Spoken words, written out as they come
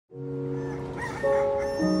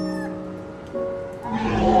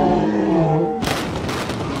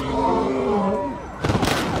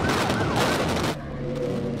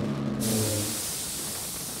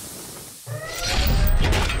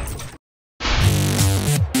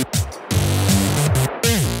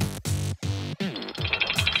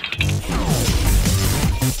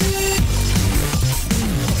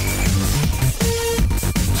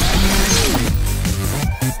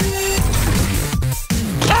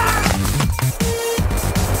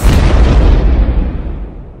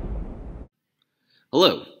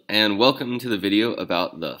Hello, and welcome to the video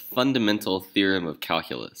about the fundamental theorem of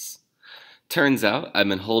calculus. Turns out I've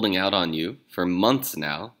been holding out on you for months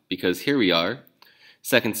now because here we are,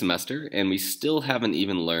 second semester, and we still haven't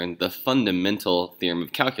even learned the fundamental theorem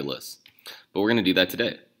of calculus. But we're going to do that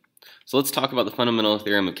today. So let's talk about the fundamental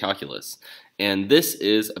theorem of calculus. And this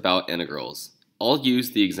is about integrals. I'll use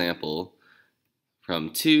the example from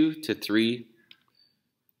 2 to 3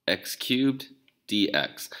 x cubed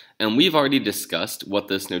dx. And we've already discussed what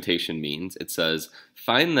this notation means. It says,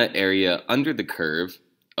 find the area under the curve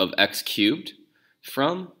of x cubed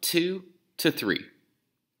from 2 to 3.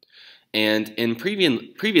 And in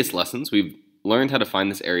previous lessons, we've learned how to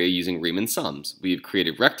find this area using Riemann sums. We've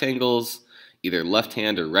created rectangles, either left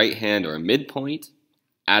hand or right hand or a midpoint,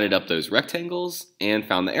 added up those rectangles, and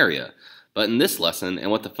found the area. But in this lesson,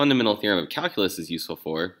 and what the fundamental theorem of calculus is useful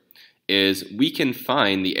for, is we can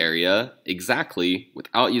find the area exactly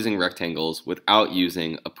without using rectangles, without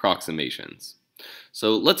using approximations.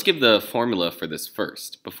 So let's give the formula for this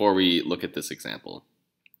first, before we look at this example.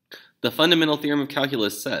 The fundamental theorem of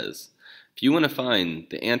calculus says, if you want to find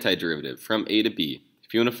the antiderivative from a to b,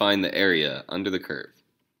 if you want to find the area under the curve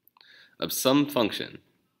of some function,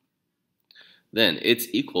 then it's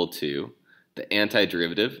equal to the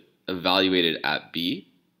antiderivative evaluated at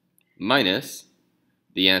b minus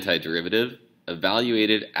the antiderivative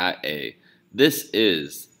evaluated at a. This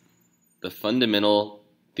is the fundamental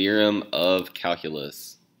theorem of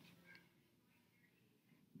calculus.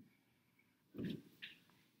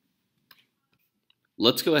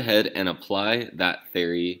 Let's go ahead and apply that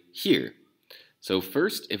theory here. So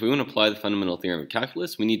first, if we want to apply the fundamental theorem of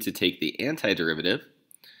calculus, we need to take the antiderivative.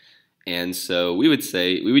 And so we would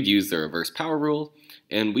use the reverse power rule,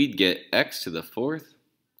 and we'd get x to the fourth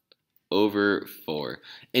over 4.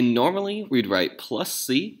 And normally we'd write plus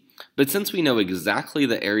c, but since we know exactly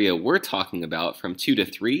the area we're talking about from 2 to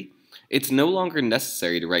 3, it's no longer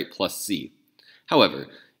necessary to write plus c. However,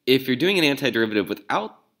 if you're doing an antiderivative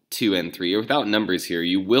without 2 and 3, or without numbers here,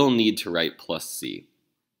 you will need to write plus c.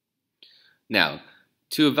 Now,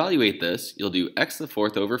 to evaluate this, you'll do x to the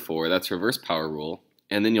fourth over 4, that's reverse power rule,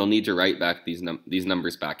 and then you'll need to write back these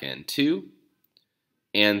numbers back in, 2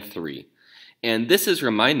 and 3. And this is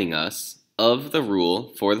reminding us of the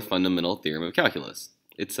rule for the fundamental theorem of calculus.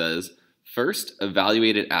 It says, first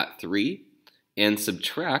evaluate it at 3 and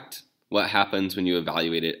subtract what happens when you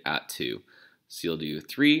evaluate it at 2. So you'll do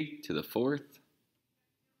 3 to the fourth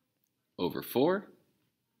over 4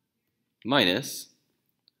 minus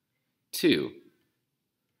 2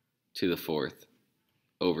 to the fourth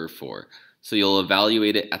over 4. So you'll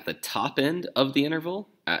evaluate it at the top end of the interval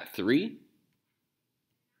at 3.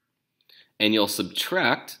 And you'll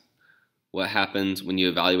subtract what happens when you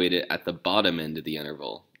evaluate it at the bottom end of the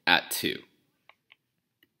interval at 2.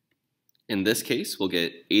 In this case, we'll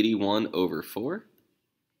get 81 over 4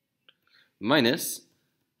 minus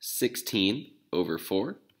 16 over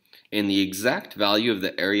 4. And the exact value of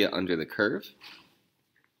the area under the curve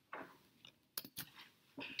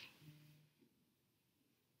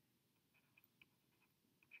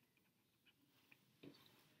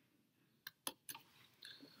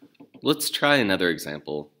Let's try another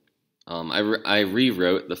example. I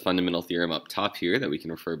rewrote the fundamental theorem up top here that we can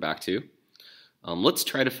refer back to. Let's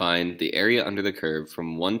try to find the area under the curve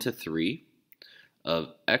from 1 to 3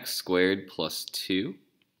 of x squared plus 2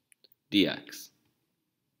 dx.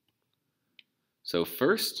 So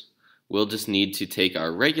first, we'll just need to take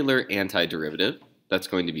our regular antiderivative. That's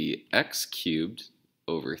going to be x cubed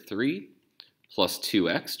over 3 plus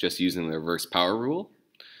 2x, just using the reverse power rule.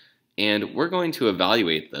 And we're going to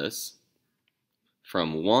evaluate this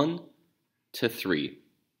from 1 to 3.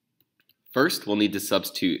 First, we'll need to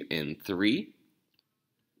substitute in 3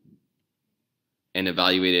 and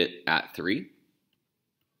evaluate it at 3.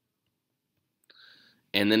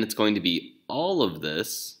 And then it's going to be all of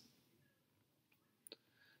this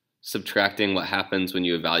subtracting what happens when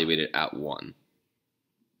you evaluate it at 1.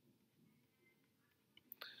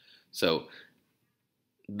 So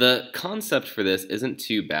the concept for this isn't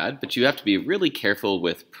too bad, but you have to be really careful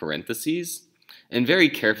with parentheses and very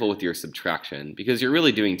careful with your subtraction because you're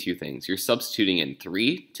really doing two things. You're substituting in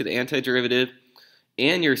 3 to the antiderivative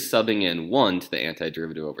and you're subbing in 1 to the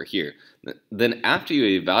antiderivative over here. Then after you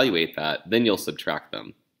evaluate that, then you'll subtract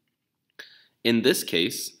them. In this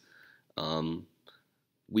case,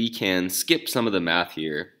 we can skip some of the math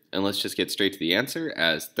here and let's just get straight to the answer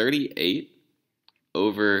as 38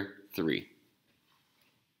 over 3.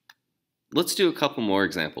 Let's do a couple more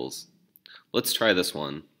examples. Let's try this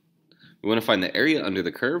one. We want to find the area under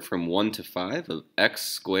the curve from 1 to 5 of x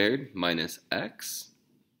squared minus x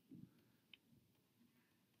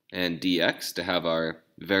and dx to have our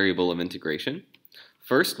variable of integration.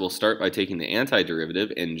 First, we'll start by taking the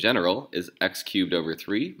antiderivative in general is x cubed over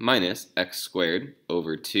 3 minus x squared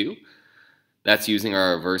over 2. That's using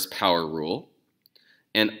our reverse power rule.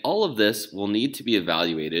 And all of this will need to be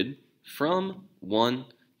evaluated from 1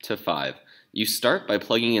 to 5. You start by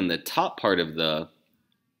plugging in the top part of the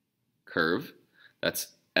curve. That's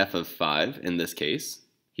f of 5 in this case.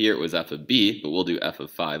 Here it was f of b, but we'll do f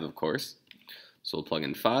of 5, of course. So we'll plug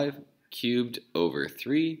in 5 cubed over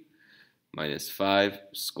 3 minus 5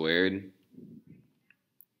 squared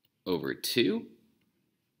over 2.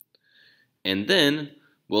 And then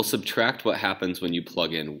we'll subtract what happens when you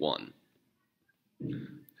plug in 1.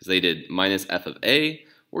 Because they did minus f of a,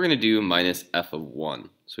 we're going to do minus f of 1.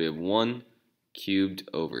 So we have 1 cubed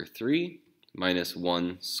over 3 minus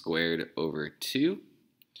 1 squared over 2.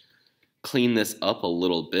 Clean this up a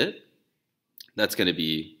little bit. That's going to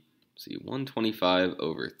be, 125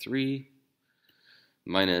 over 3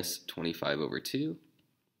 minus 25 over 2.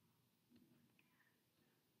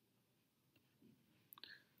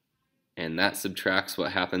 And that subtracts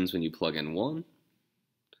what happens when you plug in 1.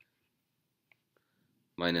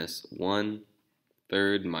 Minus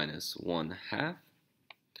 1/3 minus 1/2.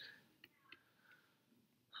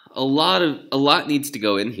 A lot needs to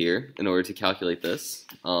go in here in order to calculate this.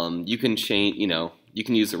 You can change, you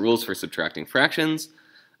can use the rules for subtracting fractions.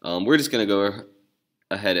 We're just going to go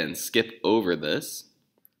ahead and skip over this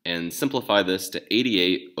and simplify this to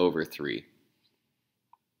 88 over 3.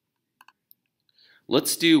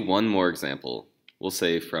 Let's do one more example. We'll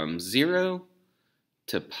say from 0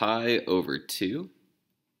 to pi over 2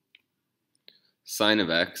 sine of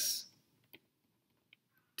x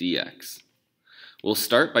dx. We'll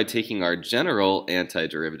start by taking our general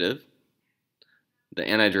antiderivative. The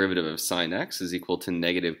antiderivative of sine x is equal to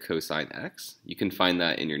negative cosine x. You can find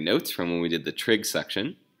that in your notes from when we did the trig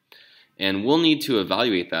section. And we'll need to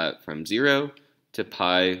evaluate that from 0 to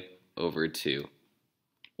pi over 2.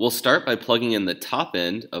 We'll start by plugging in the top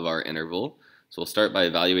end of our interval. So we'll start by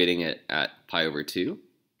evaluating it at pi over 2.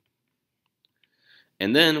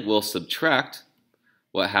 And then we'll subtract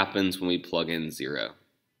what happens when we plug in 0.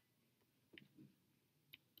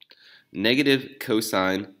 Negative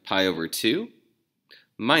cosine pi over 2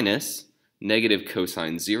 minus negative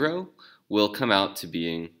cosine 0 will come out to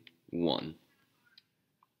being 1.